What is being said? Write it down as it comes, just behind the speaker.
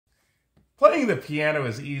Playing the piano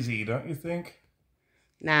is easy, don't you think?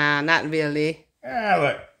 Nah, not really. Ah,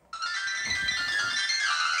 look.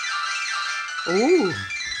 Ooh.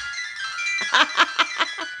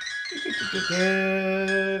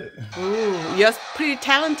 Ooh, you're pretty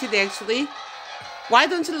talented actually. Why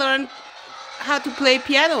don't you learn how to play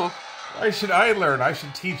piano? Why should I learn? I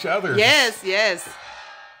should teach others. Yes, yes.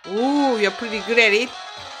 Ooh, you're pretty good at it.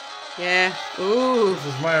 Yeah. Ooh. This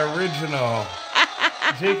is my original.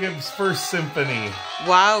 Jacob's first symphony.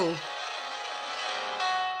 Wow.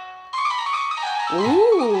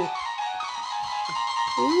 Ooh.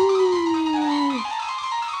 Ooh.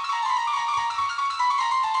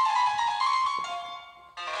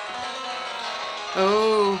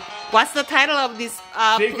 Oh. What's the title of this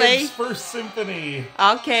Jacob's play? first symphony.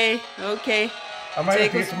 Okay, okay. I might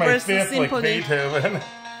have Jacob's picked my first fifth symphony. like Beethoven.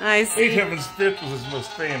 I see. Beethoven's fifth was his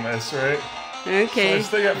most famous, right? Okay. So I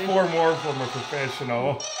still got 4 more from a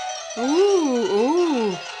professional.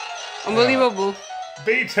 Ooh, ooh. Unbelievable.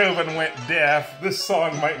 Beethoven went deaf. This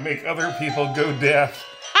song might make other people go deaf.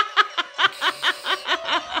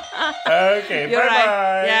 Okay, bye-bye.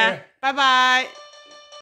 Right. Yeah, bye-bye.